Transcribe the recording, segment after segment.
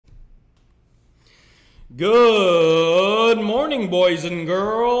Good morning, boys and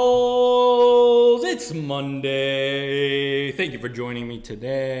girls. It's Monday. Thank you for joining me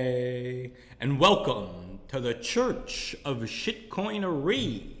today. And welcome to the Church of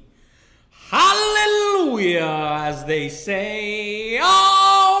Shitcoinery. Hallelujah, as they say.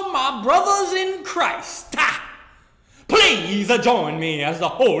 Oh, my brothers in Christ. Please join me as the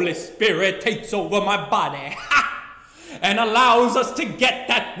Holy Spirit takes over my body. And allows us to get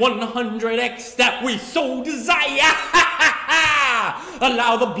that 100x that we so desire.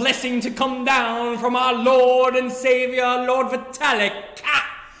 Allow the blessing to come down from our Lord and Savior, Lord Vitalik.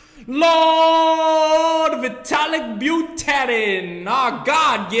 Lord Vitalik Buterin, our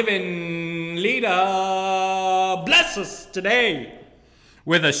God-given leader. Bless us today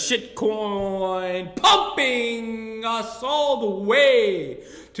with a shitcoin pumping us all the way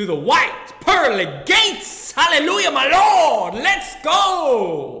to the white pearly gates. Hallelujah, my Lord. Let's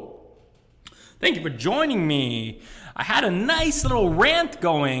go. Thank you for joining me. I had a nice little rant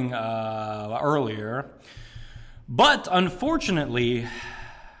going earlier, but unfortunately,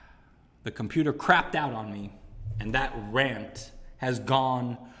 the computer crapped out on me, and that rant has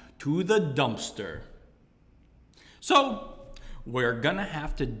gone to the dumpster. So, we're gonna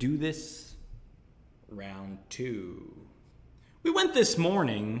have to do this round two. We went this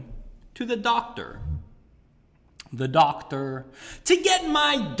morning to the doctor. To get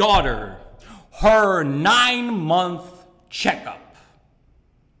my daughter her 9-month checkup.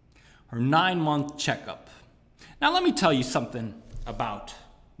 Now let me tell you something about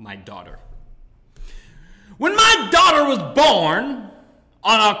my daughter. When my daughter was born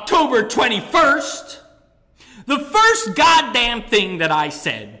on October 21st, the first goddamn thing that I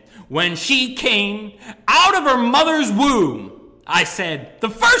said when she came out of her mother's womb, the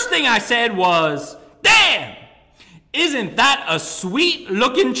first thing I said was, damn, isn't that a sweet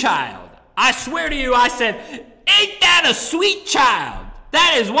looking child? I swear to you, I said, ain't that a sweet child?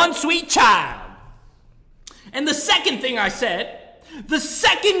 That is one sweet child. And the second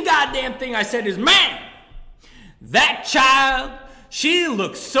goddamn thing I said is, man, that child, she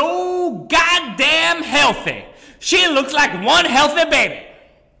looks so goddamn healthy. She looks like one healthy baby.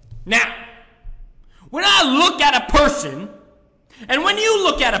 Now, when I look at a person, and when you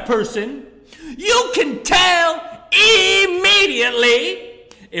look at a person, you can tell immediately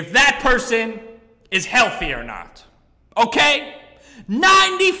if that person is healthy or not. Okay?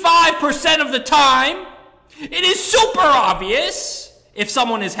 95% of the time, it is super obvious if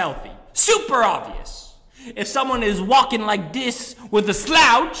someone is healthy. Super obvious. If someone is walking like this with a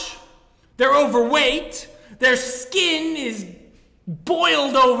slouch, they're overweight, their skin is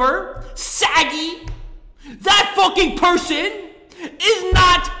boiled over, saggy, that fucking person is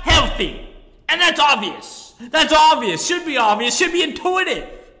not healthy. And that's obvious. Should be obvious, should be intuitive.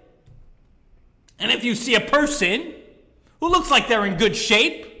 And if you see a person who looks like they're in good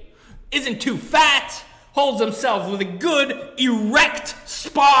shape, isn't too fat, holds themselves with a good erect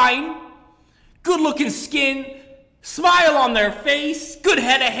spine, good looking skin, smile on their face, good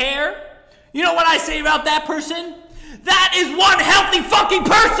head of hair, you know what I say about that person? That is one healthy fucking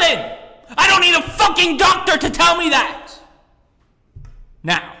person! I don't need a fucking doctor to tell me that!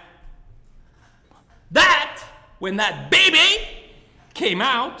 Now, when that baby came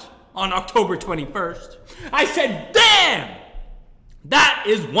out on October 21st, I said, damn, that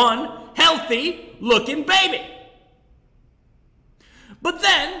is one healthy looking baby. But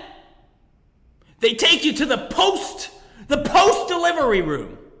then, they take you to the post-delivery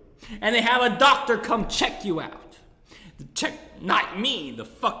room, and they have a doctor come check you out. Not me, the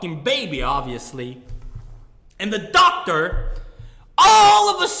fucking baby, obviously. And the doctor,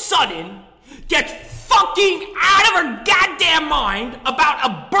 all of a sudden, gets fucking out of her goddamn mind about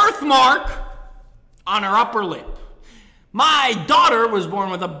a birthmark on her upper lip. My daughter was born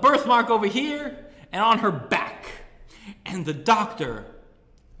with a birthmark over here and on her back. And the doctor,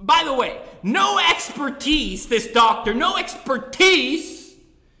 by the way, no expertise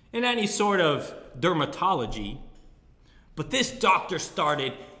in any sort of dermatology, but this doctor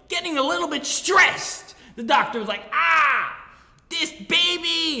started getting a little bit stressed. The doctor was like, this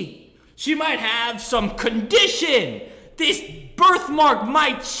baby, she might have some condition. This birthmark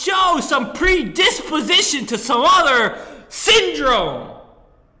might show some predisposition to some other syndrome.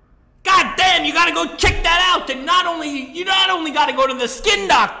 God damn, you gotta go check that out. And you not only gotta go to the skin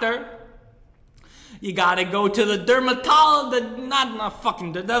doctor, you gotta go to the dermatologist,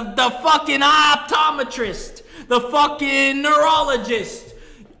 the fucking optometrist, the fucking neurologist,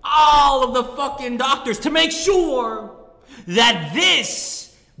 all of the fucking doctors to make sure that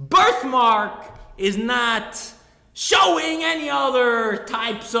this birthmark is not showing any other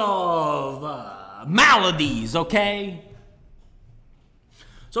types of maladies, okay?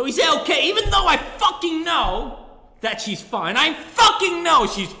 So he said, okay, even though I fucking know that she's fine, I fucking know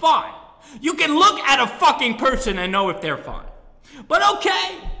she's fine. You can look at a fucking person and know if they're fine. But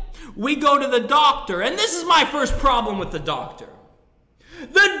okay, we go to the doctor, and this is my first problem with the doctor.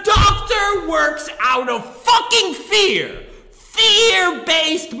 The doctor works out of fucking fear.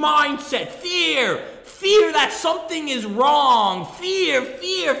 Fear-based mindset. Fear that something is wrong. Fear.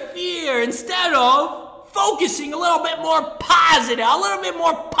 Instead of focusing a little bit more positive, a little bit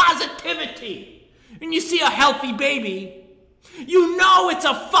more positivity. And you see a healthy baby, you know it's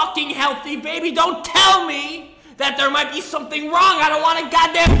a fucking healthy baby. Don't tell me that there might be something wrong. I don't want to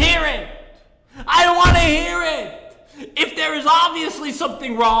goddamn hear it. I don't want to hear it. If there is obviously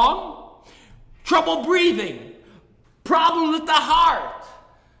something wrong, trouble breathing, problem with the heart,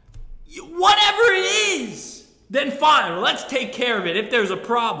 whatever it is, then fine, let's take care of it if there's a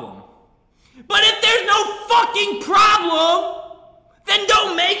problem. But if there's no fucking problem, then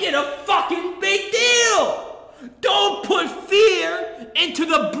don't make it a fucking big deal. Don't put fear into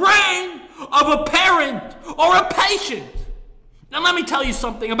the brain of a parent or a patient. Now let me tell you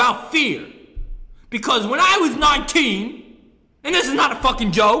something about fear. Because when I was 19, and this is not a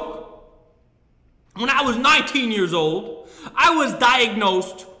fucking joke, when I was 19 years old, I was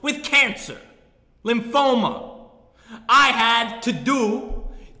diagnosed with cancer, lymphoma. I had to do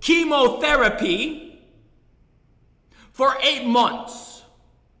chemotherapy for 8 months.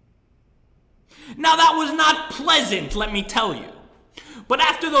 Now that was not pleasant, let me tell you. But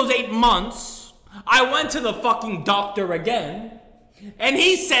after those 8 months, I went to the fucking doctor again, and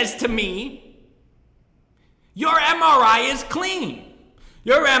he says to me, your MRI is clean.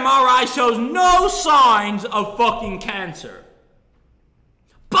 Your MRI shows no signs of fucking cancer.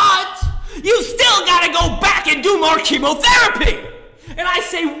 But you still gotta go back and do more chemotherapy. And I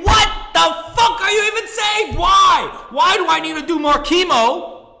say, what the fuck are you even saying? Why? Why do I need to do more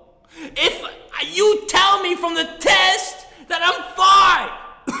chemo if you tell me from the test that I'm fine?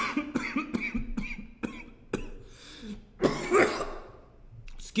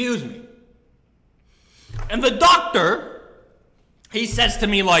 Excuse me. And the doctor, he says to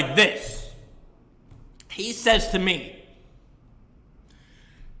me like this. He says to me,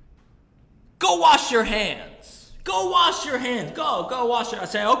 go wash your hands. Go wash your hands. Go wash your. I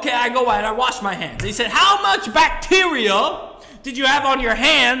say, okay, I go and I wash my hands. He said, how much bacteria did you have on your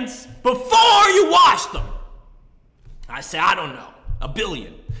hands before you washed them? I said, I don't know, 1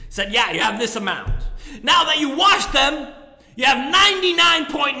 billion. He said, yeah, you have this amount. Now that you wash them, you have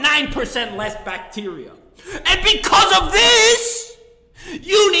 99.9% less bacteria. And because of this,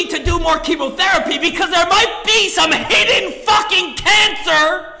 you need to do more chemotherapy because there might be some hidden fucking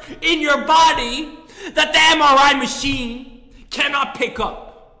cancer in your body that the MRI machine cannot pick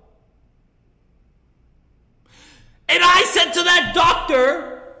up. And I said to that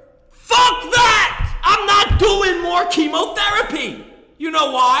doctor, fuck that! I'm not doing more chemotherapy. You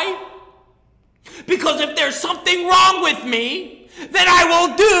know why? Because if there's something wrong with me, then I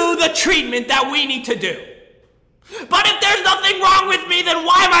will do the treatment that we need to do. But if there's nothing wrong with me, then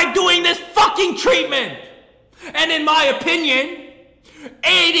why am I doing this fucking treatment? And in my opinion,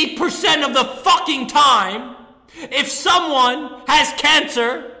 80% of the fucking time, if someone has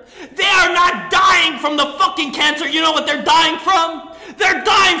cancer, they are not dying from the fucking cancer. You know what they're dying from? They're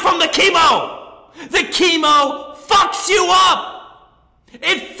dying from the chemo. The chemo fucks you up.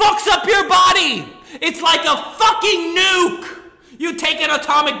 It fucks up your body. It's like a fucking nuke. You take an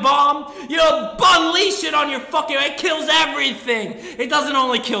atomic bomb, you unleash it on your fucking, it kills everything. It doesn't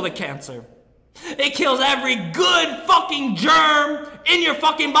only kill the cancer. It kills every good fucking germ in your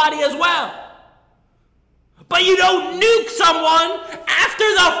fucking body as well. But you don't nuke someone after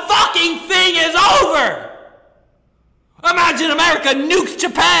the fucking thing is over. Imagine America nukes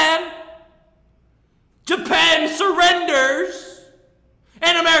Japan. Japan surrenders.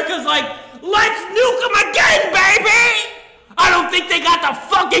 And America's like, let's nuke them again, baby! I don't think they got the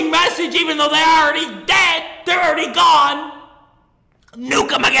fucking message even though they're already dead. They're already gone. Nuke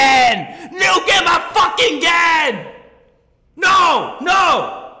them again. Nuke them fucking again. No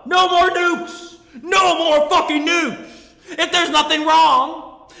more nukes. No more fucking nukes. If there's nothing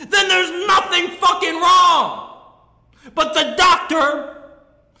wrong, then there's nothing fucking wrong. But the doctor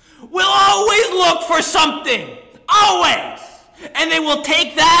will always look for something. Always. And they will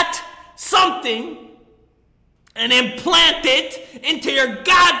take that something and implant it into your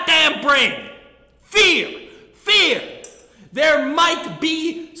goddamn brain. Fear. There might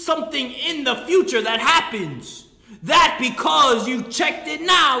be something in the future that happens. That because you checked it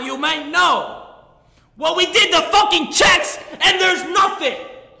now, you might know. Well, we did the fucking checks and there's nothing.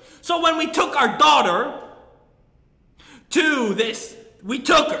 So So when we took our daughter to this, we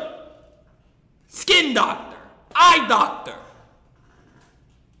took her. Skin doctor, eye doctor,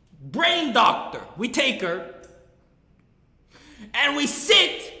 brain doctor. We take her. And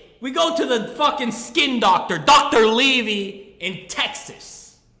we go to the fucking skin doctor, Dr. Levy in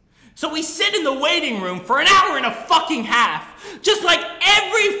Texas. So we sit in the waiting room for an hour and a fucking half. Just like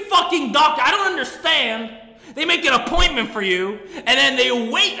every fucking doctor. I don't understand. They make an appointment for you, and then they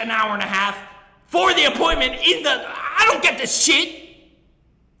wait an hour and a half for the appointment I don't get this shit.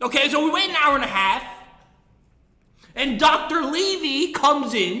 Okay, so we wait an hour and a half, and Dr. Levy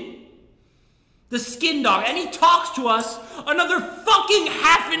comes in, the skin doc, and he talks to us another fucking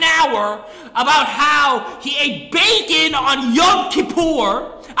half an hour about how he ate bacon on Yom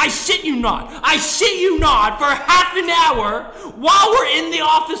Kippur. I shit you not, for half an hour while we're in the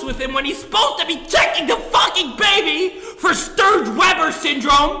office with him when he's supposed to be checking the fucking baby for Sturge-Weber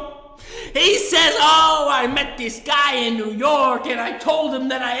syndrome. He says, oh, I met this guy in New York and I told him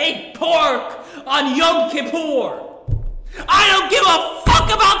that I ate pork on Yom Kippur. I don't give a fuck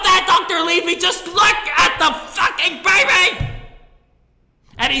about that, Dr. Levy. Just look at the fucking baby.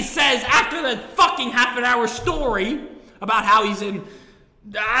 And he says, after the fucking half an hour story about how he's in,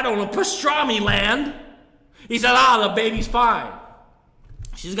 I don't know, pastrami land, he said, the baby's fine.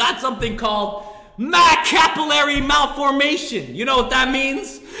 She's got something called capillary malformation. You know what that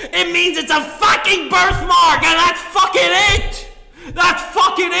means? It means it's a fucking birthmark, and that's fucking it. That's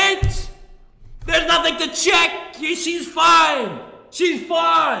fucking it. There's nothing to check. She's fine. She's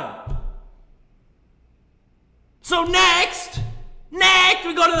fine. So next,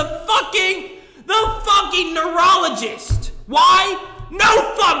 we go to the fucking neurologist. Why?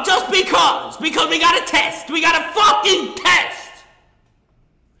 No fuck, just because. Because we got a test. We got a fucking test.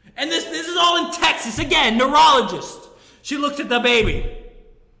 And this is all in Texas. Again, neurologist. She looks at the baby.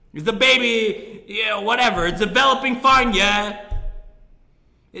 Is the baby, whatever, it's developing fine? Yeah.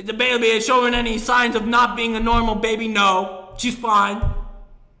 Is the baby showing any signs of not being a normal baby? No. She's fine.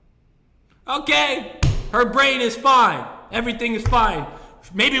 Okay. Her brain is fine. Everything is fine.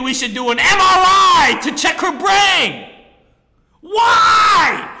 Maybe we should do an MRI to check her brain.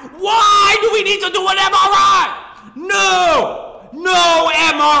 Why? Why do we need to do an MRI? No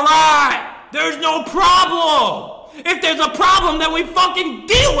MRI. There's no problem. If there's a problem, then we fucking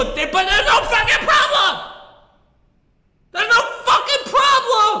deal with it, but there's no fucking problem. There's no fucking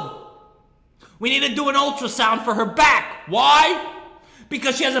problem. We need to do an ultrasound for her back. Why?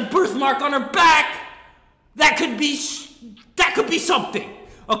 Because she has a birthmark on her back. That could be something.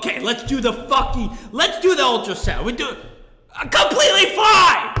 Okay, let's do the ultrasound. We do it completely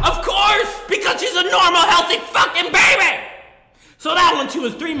fine. Of course, because she's a normal, healthy fucking baby. So that one, she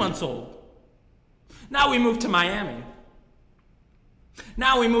was 3 months old. Now we move to Miami.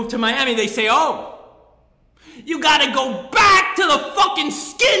 They say, oh, you gotta go back to the fucking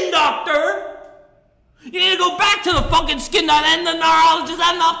skin doctor. You need to go back to the fucking skin doctor and the neurologist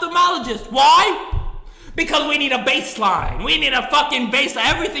and the ophthalmologist. Why? Because we need a baseline. We need a fucking baseline.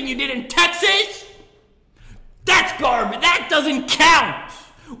 Everything you did in Texas, that's garbage. That doesn't count.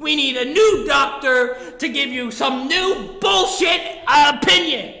 We need a new doctor to give you some new bullshit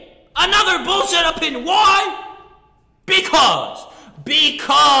opinion. Another bullshit opinion. Why? Because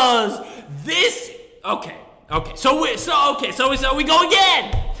this. Okay. So we go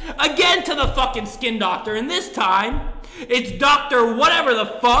again to the fucking skin doctor, and this time it's Dr. whatever the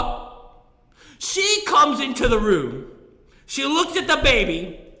fuck. She comes into the room. She looks at the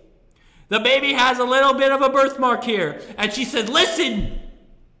baby. The baby has a little bit of a birthmark here, and she says, "Listen.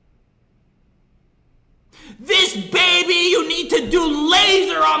 This baby, you need to do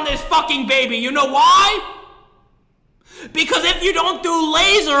laser on this fucking baby. You know why? Because if you don't do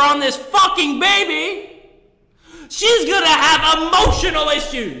laser on this fucking baby, she's gonna have emotional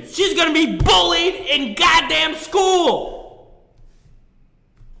issues. She's gonna be bullied in goddamn school.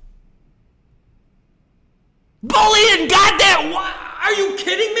 Bullied in goddamn... Are you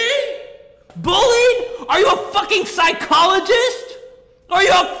kidding me? Bullied? Are you a fucking psychologist? Are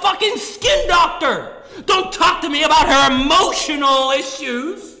you a fucking skin doctor? Don't talk to me about her emotional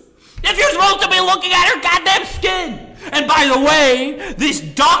issues if you're supposed to be looking at her goddamn skin. And by the way, this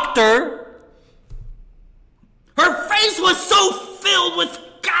doctor, her face was so filled with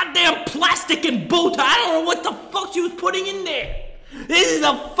goddamn plastic and Botox. I don't know what the fuck she was putting in there. This is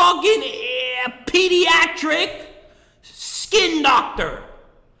a fucking pediatric skin doctor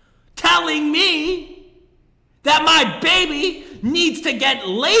telling me that my baby needs to get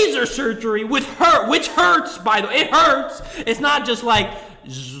laser surgery which hurts, by the way. It hurts. It's not just like,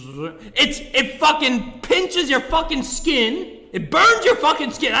 it fucking pinches your fucking skin It burns your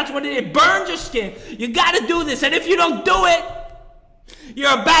fucking skin. That's what it burns your skin. You gotta do this. And if you don't do it,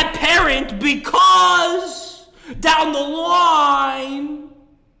 you're a bad parent, because down the line,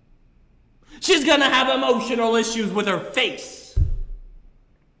 she's gonna have emotional issues with her face.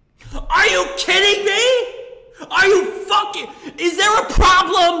 Are you kidding me? Are you fucking... Is there a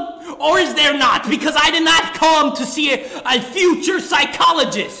problem or is there not? Because I did not come to see a future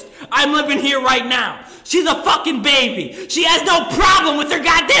psychologist. I'm living here right now. She's a fucking baby. She has no problem with her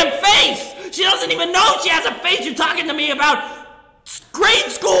goddamn face. She doesn't even know she has a face. You're talking to me about grade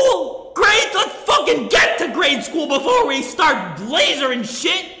school? Let's fucking get to grade school before we start laser and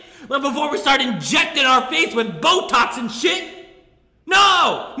shit. Before we start injecting our face with Botox and shit.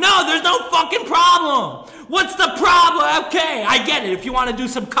 No, there's no fucking problem. What's the problem? Okay, I get it. If you want to do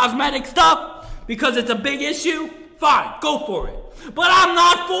some cosmetic stuff because it's a big issue, fine, go for it. But I'm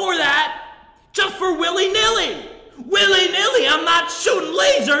not for that. Just for willy-nilly. Willy-nilly, I'm not shooting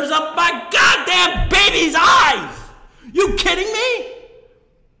lasers up my goddamn baby's eyes. You kidding me?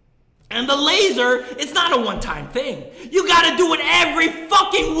 And the laser, it's not a one-time thing. You gotta do it every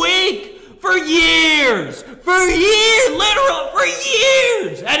fucking week. For years, literal, for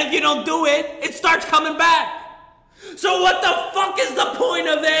years. And if you don't do it, it starts coming back. So what the fuck is the point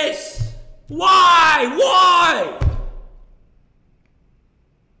of this? Why?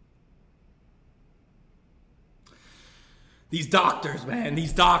 These doctors, man,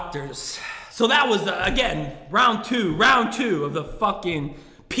 these doctors. So that was, again, round two of the fucking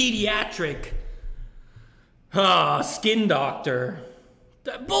pediatric skin doctor.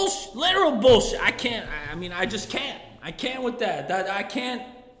 Bullshit, literal bullshit. I just can't. I can't with that. I can't.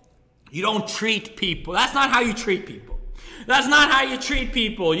 You don't treat people. That's not how you treat people. That's not how you treat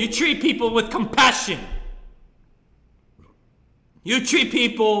people. You treat people with compassion. You treat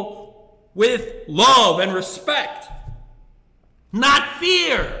people with love and respect. Not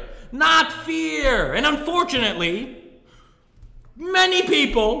fear. Not fear. And unfortunately, many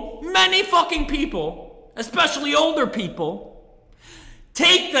fucking people, especially older people,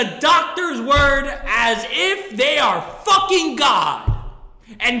 take the doctor's word as if they are fucking God.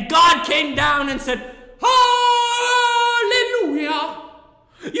 And God came down and said, hallelujah,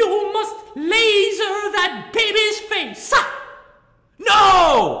 you must laser that baby's face.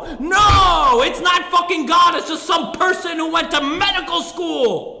 No, it's not fucking God. It's just some person who went to medical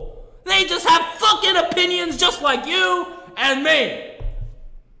school. They just have fucking opinions just like you and me.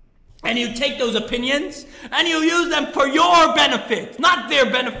 And you take those opinions and you use them for your benefit, not their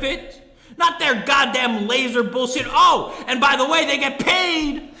benefit, not their goddamn laser bullshit. Oh, and by the way, they get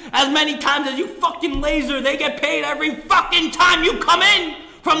paid as many times as you fucking laser. They get paid every fucking time you come in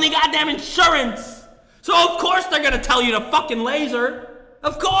from the goddamn insurance. So of course they're gonna tell you to fucking laser.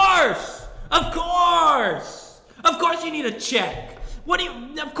 Of course you need a check.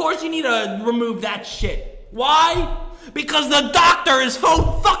 Of course you need to remove that shit. Why? Because the doctor is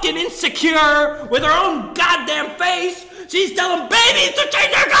so fucking insecure with her own goddamn face, she's telling babies to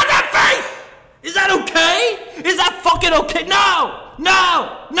change their goddamn face! Is that okay? Is that fucking okay? No!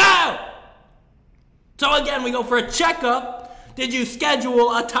 So again, we go for a checkup. Did you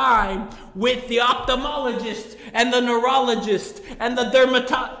schedule a time with the ophthalmologist and the neurologist and the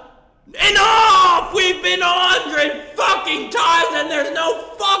dermatologist? Enough! We've been 100 fucking times and there's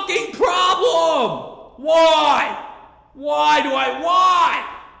no fucking problem! Why? Why do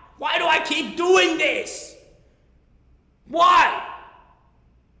I keep doing this? Why?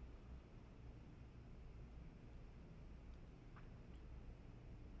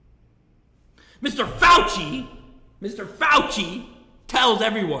 Mr. Fauci tells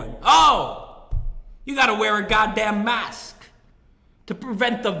everyone, oh, you gotta wear a goddamn mask to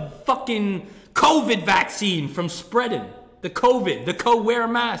prevent the fucking COVID vaccine from spreading. Wear a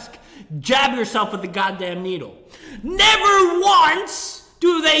mask. Jab yourself with the goddamn needle. Never once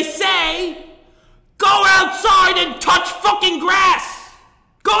do they say, go outside and touch fucking grass.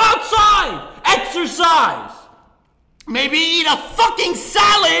 Go outside. Exercise. Maybe eat a fucking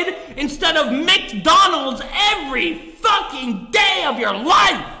salad instead of McDonald's every fucking day of your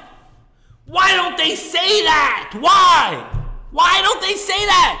life. Why don't they say that? Why don't they say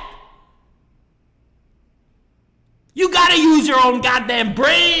that? You gotta use your own goddamn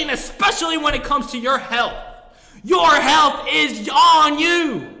brain, especially when it comes to your health. Your health is on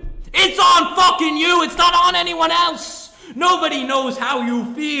you. It's on fucking you. It's not on anyone else. Nobody knows how you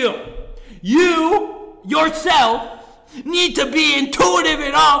feel. You, yourself, need to be intuitive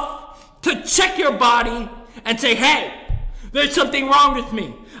enough to check your body and say, hey, there's something wrong with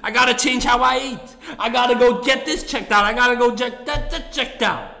me. I gotta change how I eat. I gotta go get this checked out. I gotta go get that checked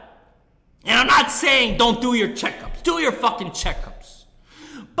out. And I'm not saying don't do your checkups. checkups. Do your fucking checkups.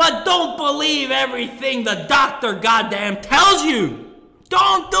 But don't believe everything the doctor goddamn tells you.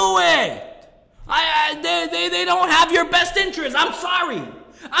 Don't do it. They don't have your best interest. I'm sorry.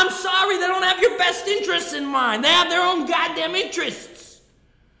 They don't have your best interests in mind. They have their own goddamn interests.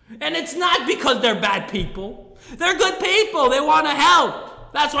 And it's not because they're bad people. They're good people. They want to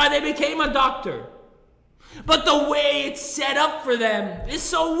help. That's why they became a doctor. But the way it's set up for them is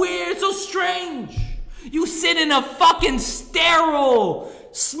so weird, so strange. You sit in a fucking sterile,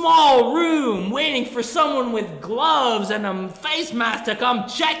 small room waiting for someone with gloves and a face mask to come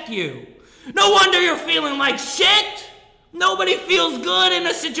check you. No wonder you're feeling like shit. Nobody feels good in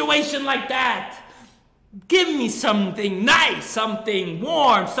a situation like that. Give me something nice, something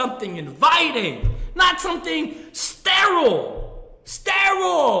warm, something inviting, not something sterile.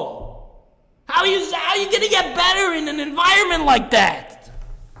 Sterile. How are you going to get better in an environment like that?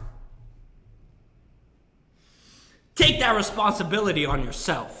 Take that responsibility on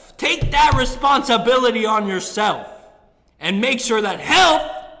yourself. Take that responsibility on yourself. And make sure that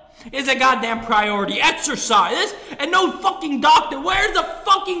health is a goddamn priority. Exercise. And no fucking doctor. Where's the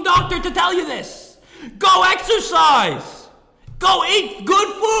fucking doctor to tell you this? Go exercise. Go eat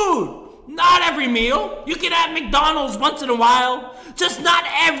good food. Not every meal. You can have McDonald's once in a while. Just not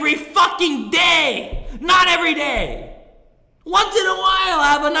every fucking day. Not every day. Once in a while,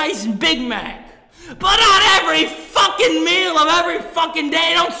 have a nice Big Mac. But not every fucking meal of every fucking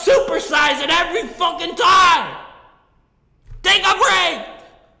day. Don't supersize it every fucking time. Take a break.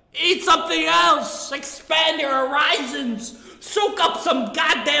 Eat something else. Expand your horizons. Soak up some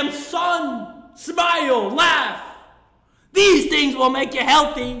goddamn sun. Smile. Laugh. These things will make you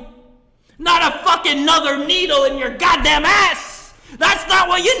healthy. Not a fucking another needle in your goddamn ass. That's not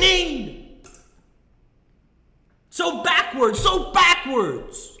what you need. So backwards.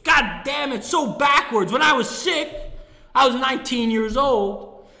 God damn it, so backwards. When I was sick, I was 19 years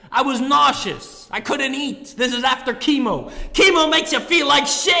old. I was nauseous. I couldn't eat. This is after chemo. Chemo makes you feel like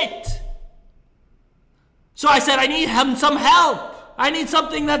shit. So I said, I need some help. I need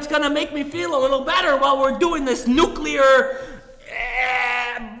something that's going to make me feel a little better while we're doing this nuclear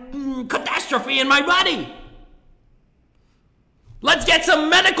catastrophe in my body. Let's get some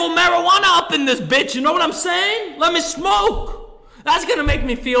medical marijuana up in this bitch. You know what I'm saying? Let me smoke. That's going to make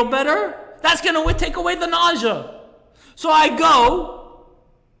me feel better. That's going to take away the nausea. So I go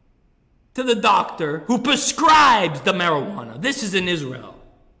to the doctor who prescribes the marijuana. This is in Israel.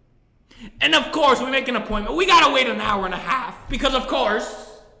 And of course, we make an appointment. We got to wait an hour and a half because, of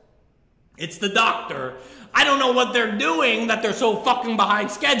course, it's the doctor. I don't know what they're doing that they're so fucking behind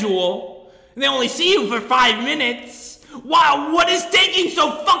schedule. And they only see you for 5 minutes. Wow, what is taking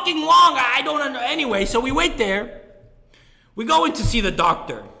so fucking long? I don't know. Anyway, so we wait there. We go in to see the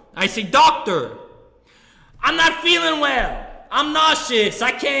doctor. I say, doctor, I'm not feeling well. I'm nauseous.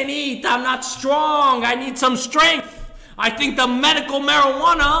 I can't eat. I'm not strong. I need some strength. I think the medical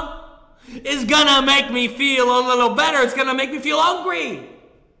marijuana is gonna make me feel a little better. It's gonna make me feel hungry.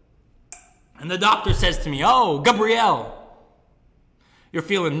 And the doctor says to me, oh, Gabriel, you're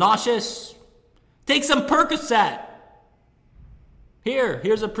feeling nauseous? Take some Percocet.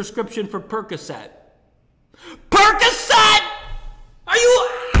 Here's a prescription for Percocet. Percocet? Are you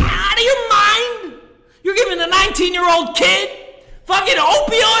out of your mind? You're giving a 19-year-old kid fucking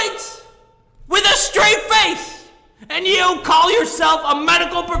opioids with a straight face, and you call yourself a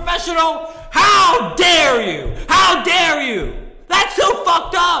medical professional? How dare you? How dare you? That's so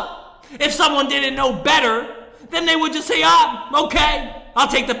fucked up. If someone didn't know better, then they would just say, okay, I'll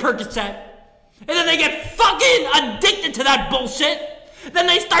take the Percocet. And then they get fucking addicted to that bullshit. Then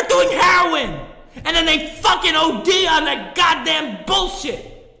they start doing heroin. And then they fucking OD on that goddamn bullshit.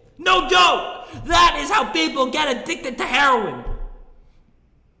 No joke. That is how people get addicted to heroin.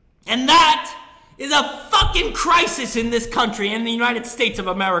 And that is a fucking crisis in this country, in the United States of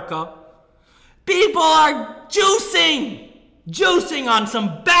America. People are juicing on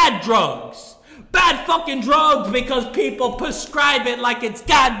some bad drugs. Bad fucking drugs because people prescribe it like it's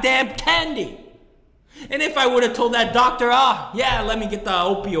goddamn candy. And if I would have told that doctor, yeah, let me get the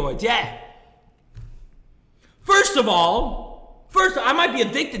opioids, yeah. First, I might be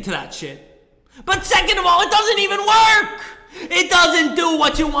addicted to that shit. But second of all, it doesn't even work. It doesn't do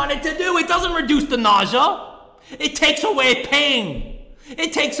what you want it to do. It doesn't reduce the nausea. It takes away pain.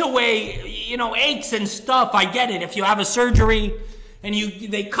 It takes away, aches and stuff. I get it. If you have a surgery and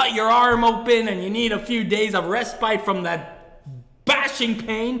they cut your arm open and you need a few days of respite from that bashing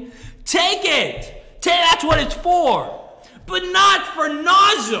pain, take it. That's what it's for. But not for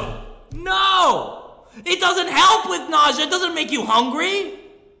nausea. No. It doesn't help with nausea. It doesn't make you hungry.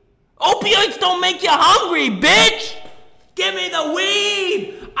 Opioids don't make you hungry, bitch. Give me the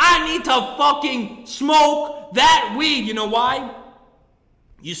weed. I need to fucking smoke that weed. You know why?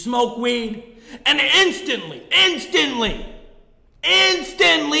 You smoke weed and instantly,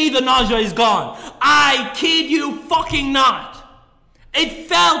 the nausea is gone. I kid you fucking not. It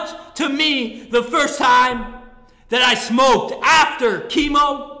felt to me the first time that I smoked after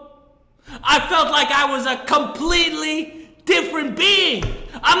chemo, I felt like I was a completely different being.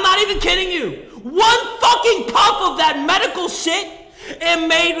 I'm not even kidding you. One fucking puff of that medical shit, it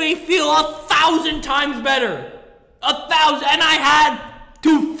made me feel 1,000 times better. 1,000, and I had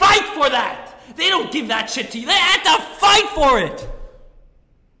to fight for that. They don't give that shit to you. They had to fight for it.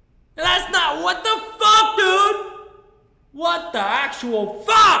 And that's not, what the fuck, dude? What the actual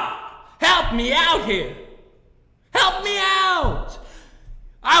fuck? Help me out here. Help me out.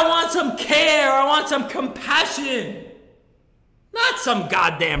 I want some care. I want some compassion. Not some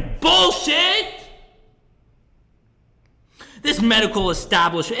goddamn bullshit. This medical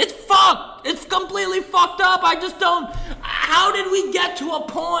establishment, it's fucked. It's completely fucked up. I just don't. How did we get to a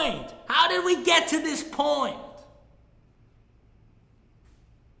point? How did we get to this point?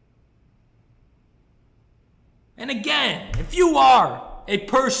 And again, if you are a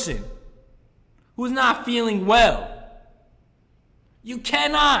person who's not feeling well, you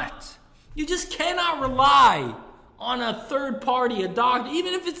just cannot rely on a third party, a doctor,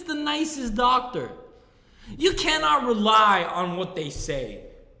 even if it's the nicest doctor. You cannot rely on what they say.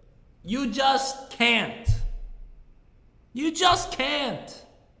 You just can't. You just can't.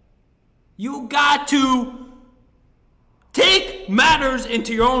 You got to take matters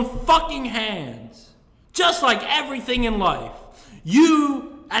into your own fucking hands. Just like everything in life.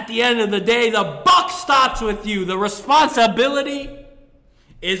 You, at the end of the day, the buck stops with you. The responsibility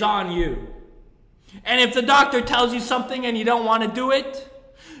is on you. And if the doctor tells you something and you don't want to do it,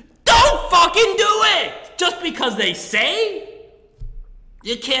 don't fucking do it! Just because they say.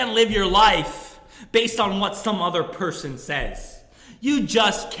 You can't live your life based on what some other person says. You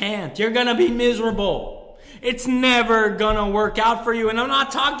just can't. You're gonna be miserable. It's never gonna work out for you. And I'm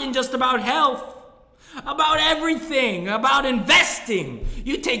not talking just about health. About everything. About investing.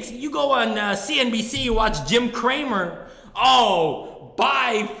 You go on CNBC, you watch Jim Cramer. Oh,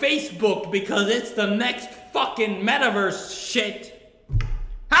 buy Facebook because it's the next fucking metaverse shit.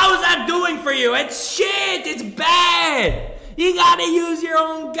 How is that doing for you? It's shit. It's bad. You gotta use your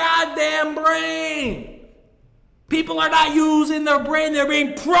own goddamn brain. People are not using their brain. They're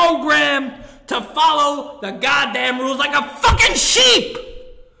being programmed to follow the goddamn rules like a fucking sheep.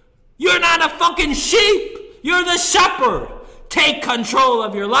 You're not a fucking sheep. You're the shepherd. Take control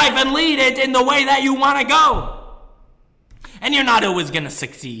of your life and lead it in the way that you want to go. And you're not always going to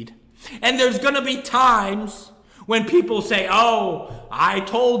succeed. And there's going to be times when people say, oh, I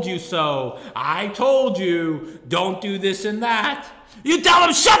told you so. I told you, don't do this and that. You tell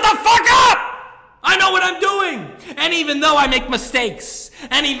them, shut the fuck up! I know what I'm doing. And even though I make mistakes,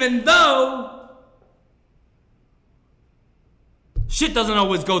 and even though shit doesn't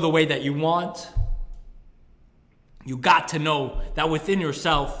always go the way that you want, you got to know that within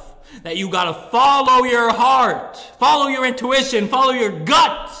yourself, that you got to follow your heart, follow your intuition, follow your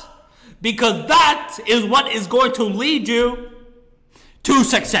gut, because that is what is going to lead you to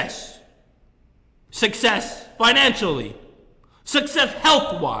success. Success financially, success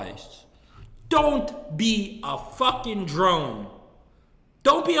health-wise. Don't be a fucking drone.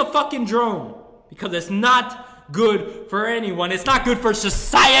 Don't be a fucking drone, because it's not good for anyone. It's not good for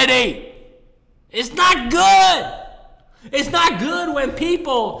society. It's not good. It's not good when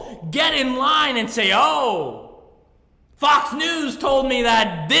people get in line and say, oh, Fox News told me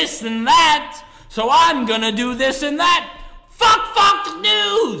that this and that, so I'm gonna do this and that. Fuck Fox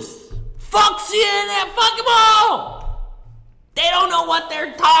News. Fuck CNN. Fuck them all. They don't know what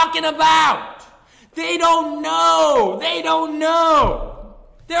they're talking about. They don't know. They don't know.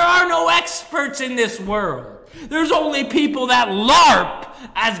 There are no experts in this world. There's only people that LARP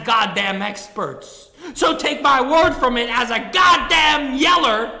as goddamn experts. So take my word from it as a goddamn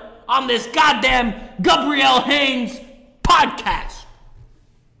yeller on this goddamn Gabrielle Haynes podcast.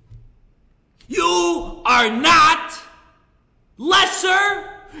 You are not lesser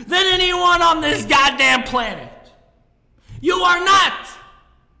than anyone on this goddamn planet. You are not.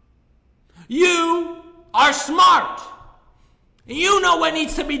 You are smart. You know what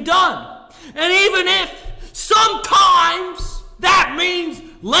needs to be done. And even if sometimes that means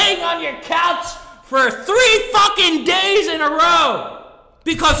laying on your couch for 3 fucking days in a row,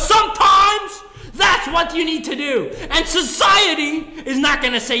 because sometimes that's what you need to do. And society is not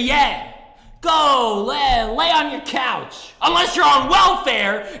going to say yeah. Go lay on your couch. Unless you're on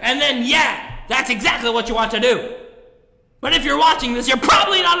welfare, and then yeah, that's exactly what you want to do. But if you're watching this, you're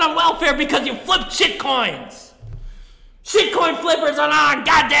probably not on welfare because you flipped shitcoins. Shitcoin flippers are not on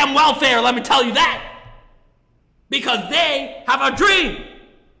goddamn welfare, let me tell you that. Because they have a dream.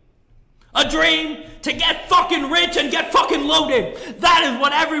 A dream to get fucking rich and get fucking loaded. That is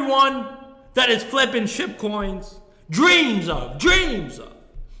what everyone that is flipping shitcoins dreams of.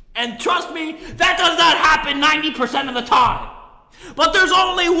 And trust me, that does not happen 90% of the time. But there's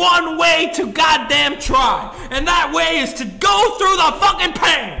only one way to goddamn try. And that way is to go through the fucking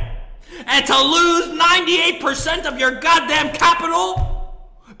pain. And to lose 98% of your goddamn capital.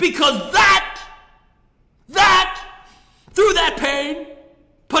 Because through that pain,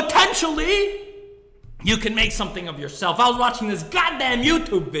 potentially, you can make something of yourself. I was watching this goddamn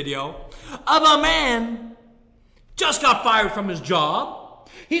YouTube video of a man just got fired from his job.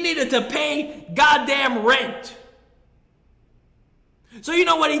 He needed to pay goddamn rent. So you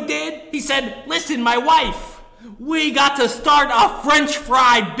know what he did? He said, listen, my wife, we got to start a French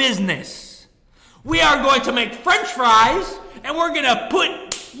fry business. We are going to make French fries, and we're going to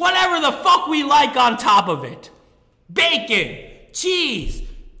put whatever the fuck we like on top of it. Bacon, cheese,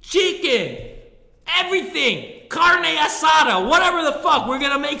 chicken, everything. Carne asada, whatever the fuck. We're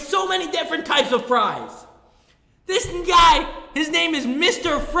going to make so many different types of fries. This guy, his name is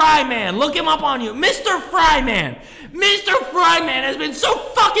Mr. Fryman. Look him up on you. Mr. Fryman. Mr. Fryman has been so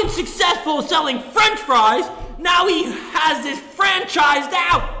fucking successful selling French fries, now he has this franchised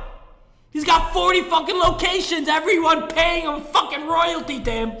out. He's got 40 fucking locations, everyone paying him fucking royalty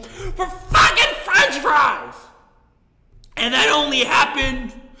to him for fucking French fries. And that only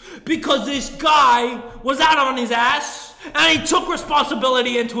happened because this guy was out on his ass and he took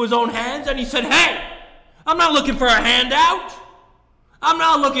responsibility into his own hands and he said, hey, I'm not looking for a handout. I'm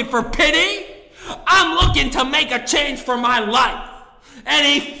not looking for pity. I'm looking to make a change for my life. And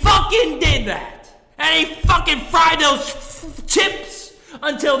he fucking did that. And he fucking fried those chips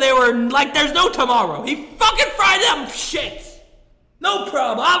until they were like there's no tomorrow. He fucking fried them shits. No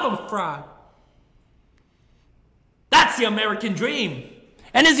problem. I'm gonna fry. That's the American dream.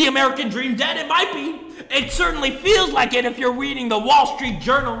 And is the American dream dead? It might be. It certainly feels like it if you're reading the Wall Street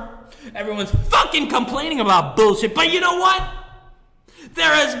Journal. Everyone's fucking complaining about bullshit. But you know what?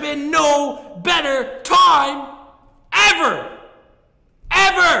 There has been no better time ever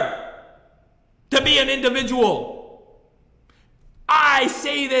to be an individual. I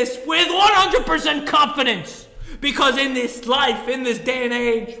say this with 100% confidence because in this life, in this day and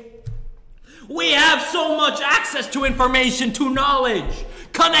age, we have so much access to information, to knowledge.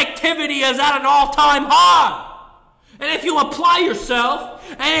 Connectivity is at an all-time high. And if you apply yourself,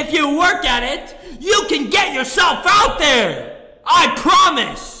 and if you work at it, you can get yourself out there. I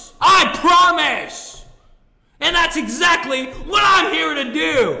promise. And that's exactly what I'm here to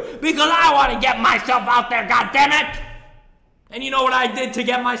do. Because I want to get myself out there, goddammit. And you know what I did to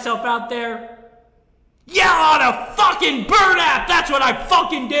get myself out there? Yell on a fucking bird app. That's what I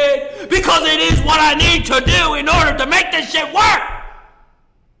fucking did. Because it is what I need to do in order to make this shit work.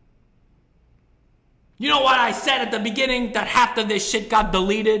 You know what I said at the beginning? That half of this shit got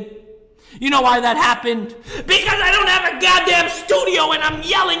deleted? You know why that happened? Because I don't have a goddamn studio and I'm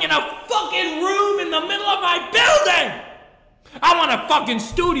yelling in a fucking room in the middle of my building! I want a fucking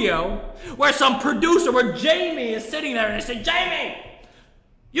studio where some producer, where Jamie is sitting there and I say, Jamie,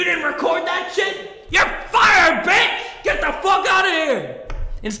 you didn't record that shit? You're fired, bitch! Get the fuck out of here!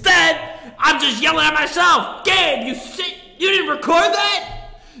 Instead, I'm just yelling at myself. Gabe, you didn't record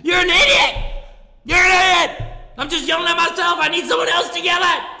that? You're an idiot! You're an idiot! I'm just yelling at myself. I need someone else to yell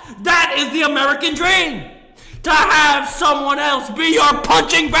at. That is the American dream. To have someone else be your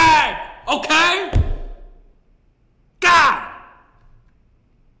punching bag. Okay? God.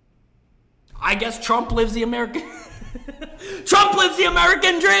 I guess Trump lives the American... Trump lives the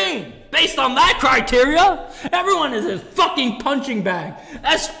American dream. Based on that criteria, everyone is his fucking punching bag.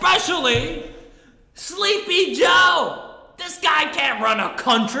 Especially Sleepy Joe. This guy can't run a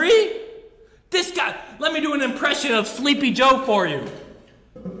country. This guy, let me do an impression of Sleepy Joe for you.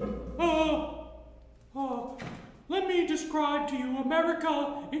 Let me describe to you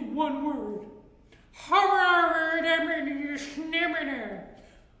America in one word.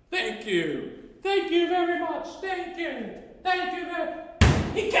 Thank you. Thank you very much. Thank you. Thank you very much.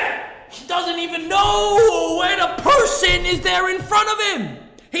 He doesn't even know when a person is there in front of him.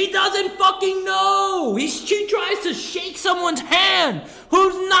 He doesn't fucking know. He tries to shake someone's hand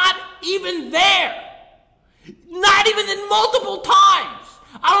who's not even there. Not even in multiple times.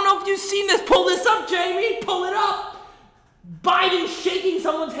 I don't know if you've seen this. Pull this up, Jamie. Pull it up. Biden shaking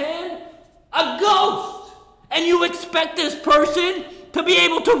someone's hand. A ghost. And you expect this person to be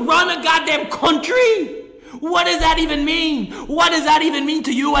able to run a goddamn country? What does that even mean? What does that even mean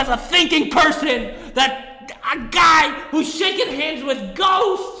to you as a thinking person, that a guy who's shaking hands with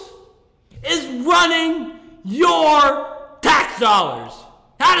ghosts is running your tax dollars?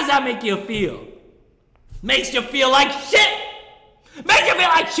 How does that make you feel? Makes you feel like shit. Makes you feel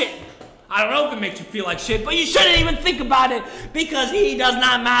like shit. I don't know if it makes you feel like shit, but you shouldn't even think about it, because he does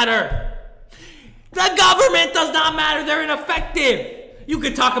not matter. The government does not matter. They're ineffective. You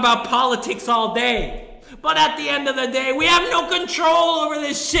could talk about politics all day, but at the end of the day, we have no control over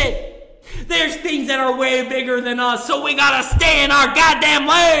this shit. There's things that are way bigger than us, so we gotta stay in our goddamn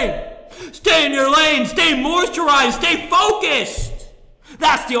lane. Stay in your lane. Stay moisturized. Stay focused.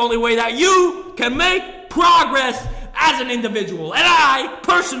 That's the only way that you can make progress as an individual. And I,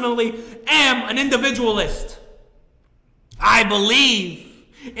 personally, am an individualist. I believe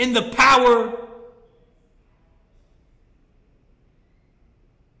in the power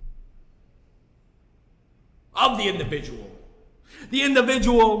of the individual. The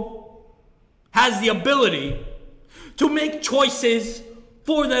individual has the ability to make choices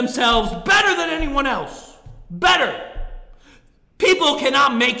for themselves better than anyone else. Better. People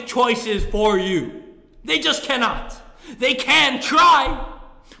cannot make choices for you. They just cannot. They can try,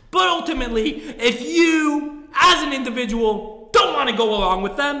 but ultimately, if you, as an individual, don't want to go along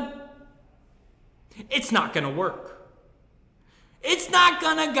with them, it's not going to work. It's not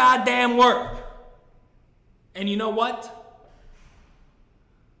going to goddamn work. And you know what?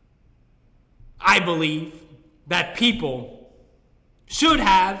 I believe that people should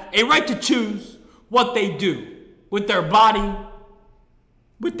have a right to choose what they do with their body,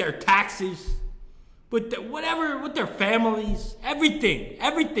 with their taxes, with with their families,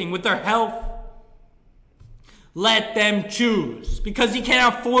 everything with their health. Let them choose, because you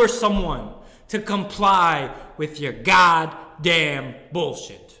cannot force someone to comply with your goddamn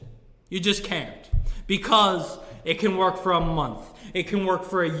bullshit. You just can't. Because it can work for a month. It can work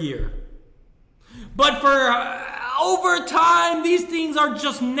for a year. But for over time, these things are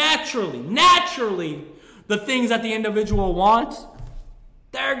just naturally, the things that the individual wants,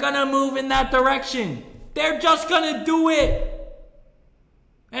 they're going to move in that direction. They're just going to do it.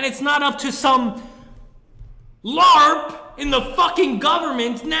 And it's not up to some LARP in the fucking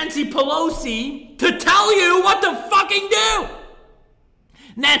government, Nancy Pelosi, to tell you what to fucking do.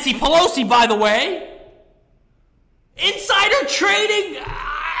 Nancy Pelosi, by the way, insider trading,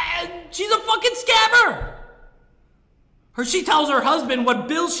 she's a fucking scammer. She tells her husband what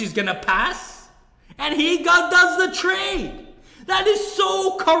bills she's gonna pass, and he does the trade. That is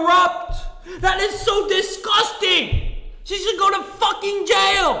so corrupt. That is so disgusting. She should go to fucking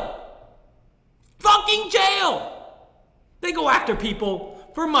jail. Fucking jail. They go after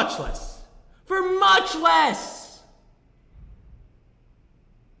people for much less. For much less.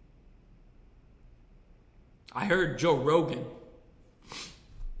 I heard Joe Rogan.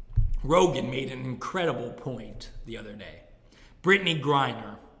 Rogan made an incredible point the other day. Brittany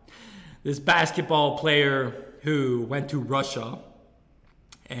Griner, this basketball player who went to Russia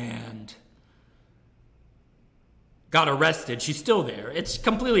and got arrested. She's still there. It's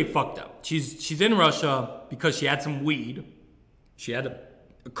completely fucked up. She's in Russia because she had some weed. She had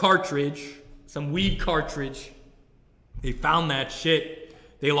a cartridge, some weed cartridge. They found that shit.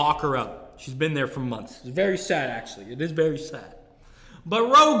 They lock her up. She's been there for months. It's very sad, actually. It is very sad. But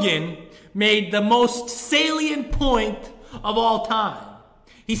Rogan made the most salient point of all time.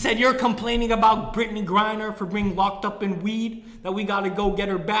 He said, you're complaining about Brittany Griner for being locked up in weed, that we got to go get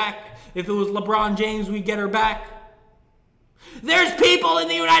her back. If it was LeBron James, we'd get her back. There's people in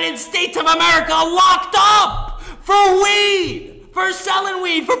the United States of America locked up for weed, for selling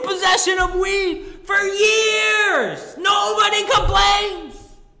weed, for possession of weed for years. Nobody complains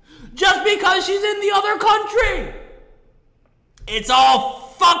just because she's in the other country. It's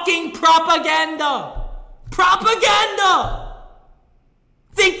all fucking propaganda. Propaganda.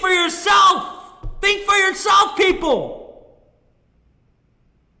 Think for yourself. Think for yourself, people.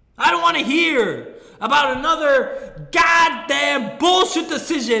 I don't want to hear about another goddamn bullshit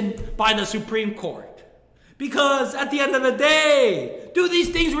decision by the Supreme Court. Because at the end of the day, do these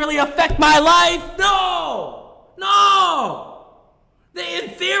things really affect my life? No. No. They in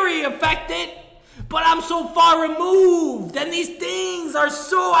theory affect it, but I'm so far removed and these things are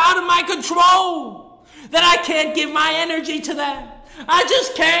so out of my control that I can't give my energy to them. I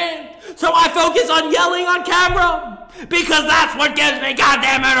just can't. So I focus on yelling on camera because that's what gives me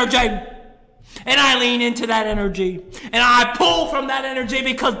goddamn energy. And I lean into that energy and I pull from that energy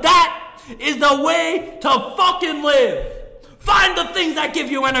because that is the way to fucking live. Find the things that give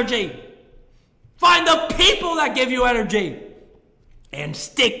you energy. Find the people that give you energy. And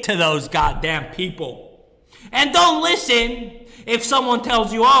stick to those goddamn people. And don't listen if someone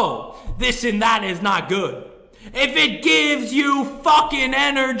tells you, oh, this and that is not good. If it gives you fucking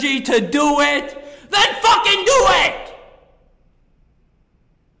energy to do it, then fucking do it!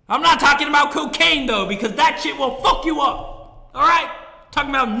 I'm not talking about cocaine though, because that shit will fuck you up. Alright? Talking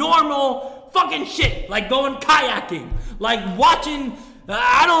about normal fucking shit, like going kayaking, like watching,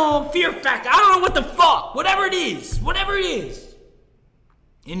 Fear Factor, I don't know what the fuck, whatever it is.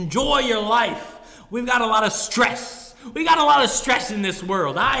 Enjoy your life. We've got a lot of stress. We got a lot of stress in this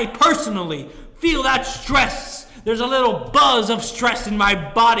world. I personally feel that stress. There's a little buzz of stress in my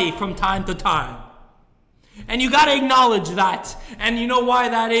body from time to time. And you gotta acknowledge that. And you know why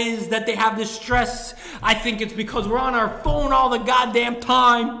that is, that they have this stress? I think it's because we're on our phone all the goddamn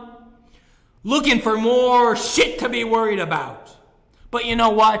time, looking for more shit to be worried about. But you know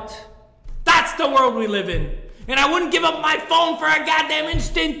what? That's the world we live in. And I wouldn't give up my phone for a goddamn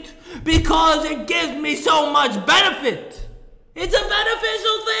instant, because it gives me so much benefit. It's a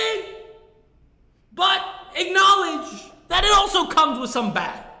beneficial thing. But acknowledge that it also comes with some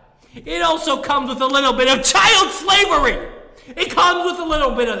bad. It also comes with a little bit of child slavery. It comes with a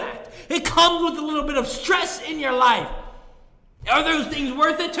little bit of that. It comes with a little bit of stress in your life. Are those things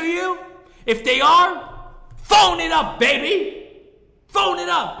worth it to you? If they are, phone it up, baby. Phone it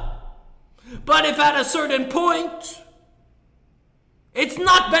up. But if at a certain point it's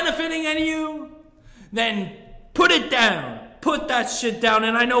not benefiting any of you, then put it down. Put that shit down.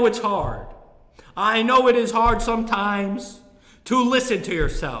 And I know it's hard. I know it is hard sometimes to listen to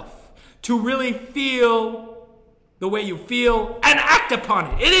yourself, to really feel the way you feel and act upon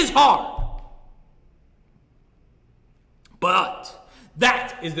it. It is hard. But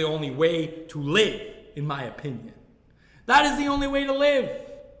that is the only way to live, in my opinion. That is the only way to live.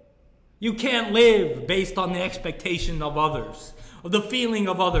 You can't live based on the expectation of others, of the feeling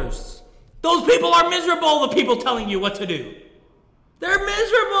of others. Those people are miserable, the people telling you what to do. They're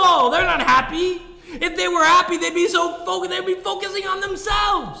miserable. They're not happy. If they were happy, they'd be so focused. They'd be focusing on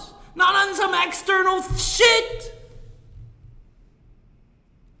themselves, not on some external shit.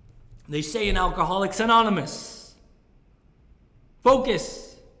 They say in Alcoholics Anonymous,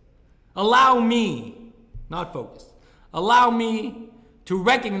 focus. Allow me, not focus. Allow me to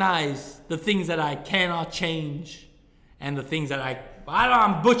recognize the things that I cannot change and the things that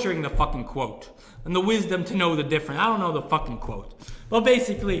I'm butchering the fucking quote. And the wisdom to know the difference. I don't know the fucking quote. But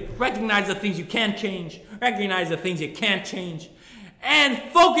basically, recognize the things you can change. Recognize the things you can't change. And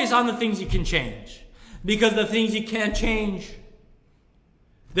focus on the things you can change. Because the things you can't change,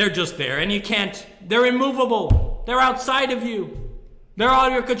 they're just there. And you can't, they're immovable. They're outside of you. They're out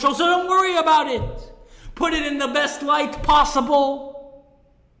of your control. So don't worry about it. Put it in the best light possible.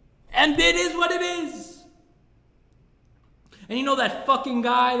 And it is what it is. And you know that fucking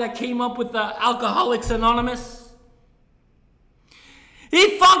guy that came up with the Alcoholics Anonymous?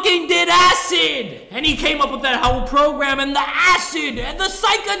 He fucking did acid! And he came up with that whole program, and the acid and the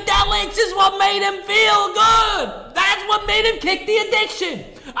psychedelics is what made him feel good! That's what made him kick the addiction!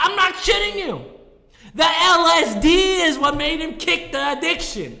 I'm not shitting you! The LSD is what made him kick the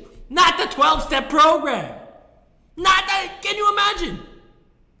addiction, not the 12-step program. Not that, can you imagine?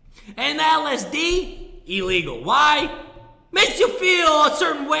 And the LSD, illegal. Why? Makes you feel a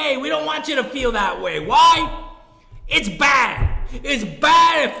certain way. We don't want you to feel that way. Why? It's bad. It's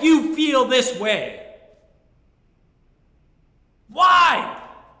bad if you feel this way. Why?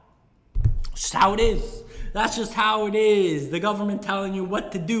 Just how it is. That's just how it is. The government telling you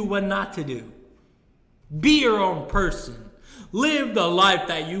what to do, what not to do. Be your own person. Live the life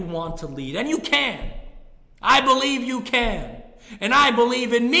that you want to lead. And you can. I believe you can. And I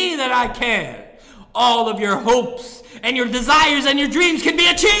believe in me that I can. All of your hopes and your desires and your dreams can be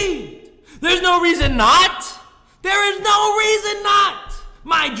achieved. There's no reason not. There is no reason not.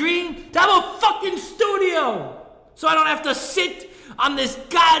 My dream to have a fucking studio, so I don't have to sit on this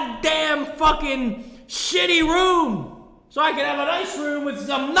goddamn fucking shitty room. So I can have a nice room with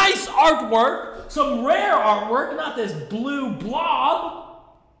some nice artwork, some rare artwork, not this blue blob.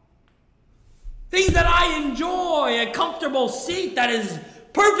 Things that I enjoy, a comfortable seat that is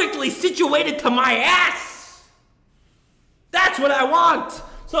perfectly situated to my ass. That's what I want.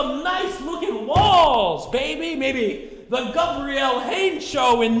 Some nice looking walls, baby. Maybe the Gabrielle Haynes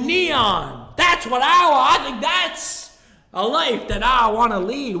show in neon. That's what I want. I think that's a life that I want to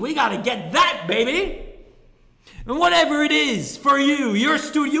lead. We got to get that, baby. And whatever it is for you, your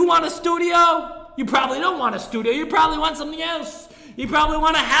studio, you want a studio? You probably don't want a studio. You probably want something else. You probably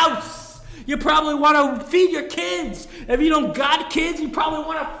want a house. You probably want to feed your kids. If you don't got kids, you probably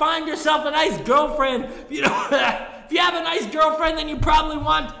want to find yourself a nice girlfriend. If you have a nice girlfriend, then you probably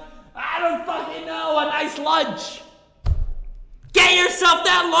want, I don't fucking know, a nice lunch. Get yourself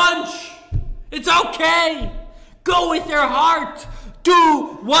that lunch. It's okay. Go with your heart.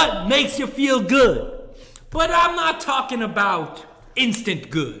 Do what makes you feel good. But I'm not talking about instant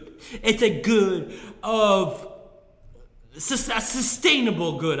good. It's a good of a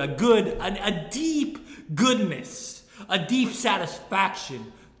sustainable good, a deep goodness, a deep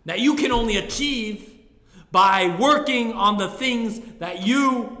satisfaction that you can only achieve by working on the things that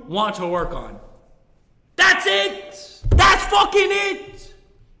you want to work on. That's it. That's fucking it.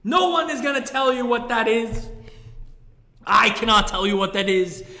 No one is going to tell you what that is. I cannot tell you what that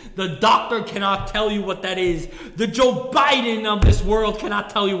is. The doctor cannot tell you what that is. The Joe Biden of this world cannot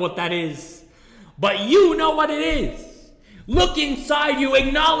tell you what that is. But you know what it is. Look inside you,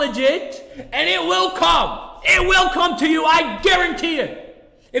 acknowledge it, and it will come. It will come to you, I guarantee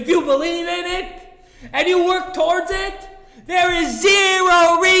it. If you believe in it, and you work towards it, there is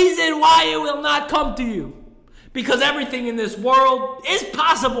zero reason why it will not come to you. Because everything in this world is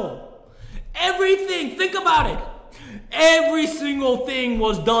possible. Everything, think about it. Every single thing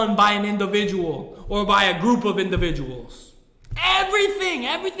was done by an individual or by a group of individuals. Everything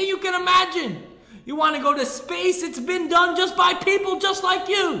you can imagine. You want to go to space? It's been done just by people just like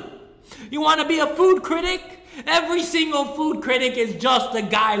you. You want to be a food critic? Every single food critic is just a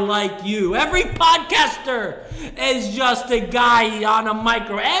guy like you. Every podcaster is just a guy on a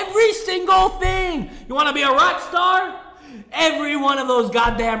micro. Every single thing. You want to be a rock star? Every one of those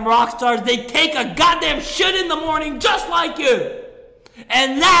goddamn rock stars, they take a goddamn shit in the morning just like you.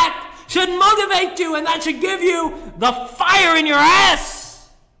 And that should motivate you, and that should give you the fire in your ass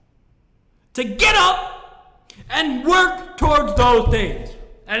to get up and work towards those things.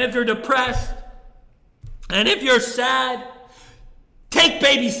 And if you're depressed, and if you're sad, take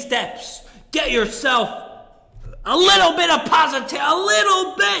baby steps. Get yourself a little bit of positive, a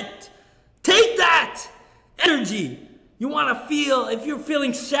little bit. Take that energy. You want to feel, if you're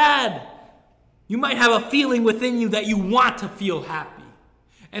feeling sad, you might have a feeling within you that you want to feel happy.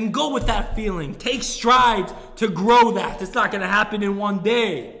 And go with that feeling. Take strides to grow that. It's not going to happen in one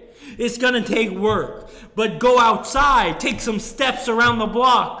day. It's going to take work. But go outside. Take some steps around the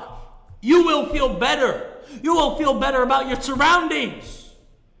block. You will feel better. You will feel better about your surroundings.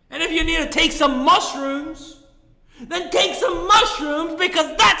 And if you need to take some mushrooms, then take some mushrooms,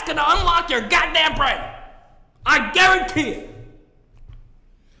 because that's going to unlock your goddamn brain. I guarantee it.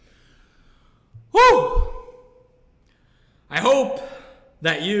 Whew. I hope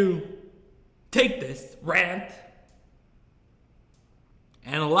that you take this rant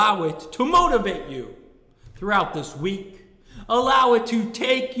and allow it to motivate you throughout this week. Allow it to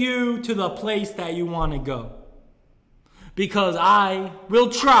take you to the place that you want to go. Because I will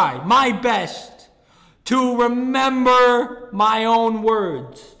try my best to remember my own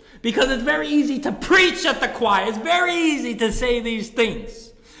words. Because it's very easy to preach at the choir. It's very easy to say these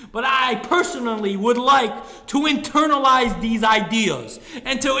things. But I personally would like to internalize these ideas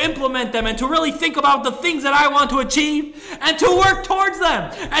and to implement them and to really think about the things that I want to achieve and to work towards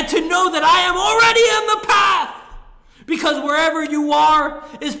them and to know that I am already in the path. Because wherever you are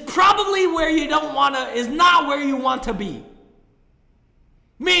is probably where you don't want to, is not where you want to be.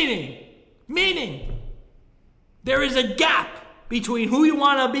 Meaning, there is a gap between who you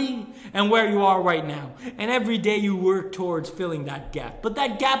want to be and where you are right now. And every day you work towards filling that gap. But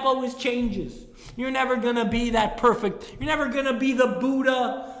that gap always changes. You're never going to be that perfect. You're never going to be the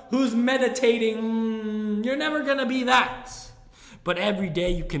Buddha who's meditating. You're never going to be that. But every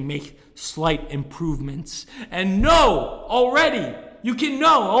day you can make slight improvements. And you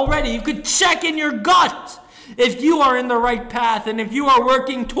can check in your gut if you are in the right path and if you are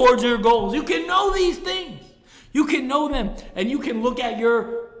working towards your goals. You can know these things. You can know them, and you can look at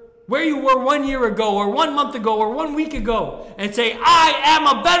where you were 1 year ago or 1 month ago or 1 week ago and say, I am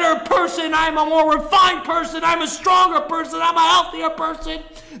a better person, I'm a more refined person, I'm a stronger person, I'm a healthier person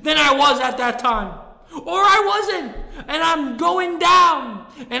than I was at that time. Or I wasn't, and I'm going down,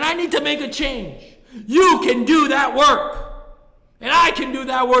 and I need to make a change. You can do that work, and I can do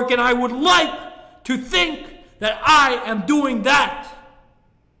that work, and I would like to think that I am doing that.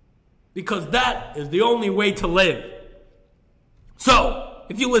 Because that is the only way to live. So,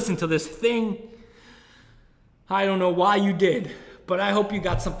 if you listen to this thing, I don't know why you did, but I hope you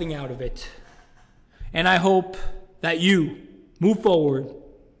got something out of it. And I hope that you move forward,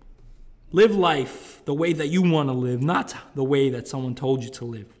 live life the way that you want to live, not the way that someone told you to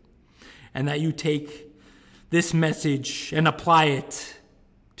live. And that you take this message and apply it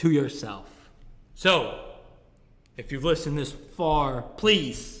to yourself. So, if you've listened this far,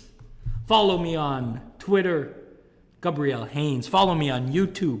 please follow me on Twitter, Gabriel Haynes. Follow me on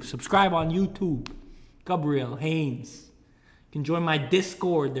YouTube. Subscribe on YouTube, Gabriel Haynes. You can join my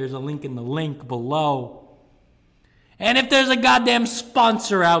Discord. There's a link in the link below. And if there's a goddamn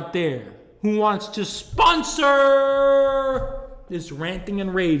sponsor out there who wants to sponsor this ranting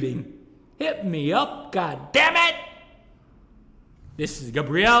and raving, hit me up, god damn it! This is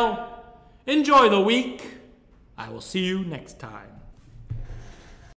Gabriel. Enjoy the week. I will see you next time.